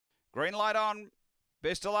Green light on.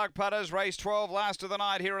 Best of luck, putters. Race 12, last of the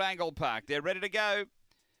night here at Angle Park. They're ready to go.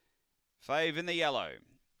 Fave in the yellow.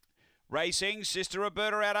 Racing, Sister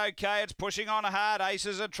Roberta out okay. It's pushing on hard.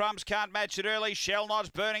 Aces of Trumps can't match it early. Shellnot's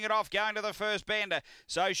burning it off, going to the first bend.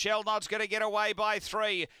 So Shellnot's going to get away by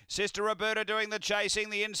 3. Sister Roberta doing the chasing.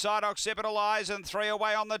 The inside Occipital Eyes and 3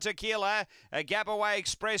 away on the Tequila. A gap away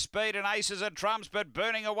Express Speed and Aces of Trumps, but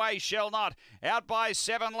burning away Shellnot. Out by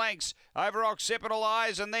 7 lengths over Occipital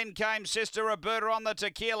Eyes, and then came Sister Roberta on the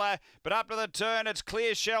Tequila. But up to the turn, it's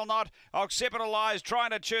clear Shellnot. Occipital Eyes trying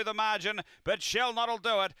to chew the margin, but Shellnot will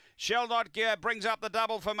do it. Shellnot brings up the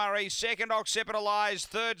double for Murray. Second, Occipital Eyes.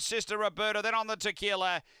 Third, Sister Roberta. Then on the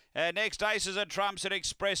Tequila. Next, Aces of Trumps at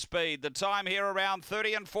Express Speed. The time here around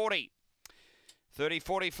 30 and 40.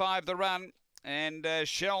 30.45 the run. And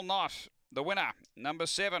Shellnot, the winner. Number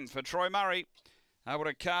 7 for Troy Murray. Able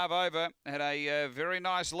to carve over. Had a very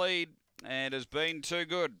nice lead and has been too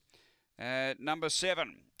good. Number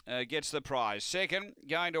 7 gets the prize. Second,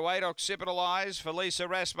 going to 8, Occipital Eyes for Lisa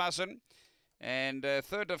Rasmussen. And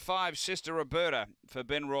third to 5, Sister Roberta for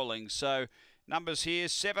Ben Rawlings. So numbers here,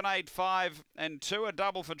 7, 8, 5 and 2, a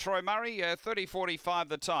double for Troy Murray. 30.45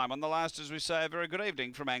 the time. On the last, as we say, a very good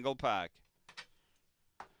evening from Angle Park.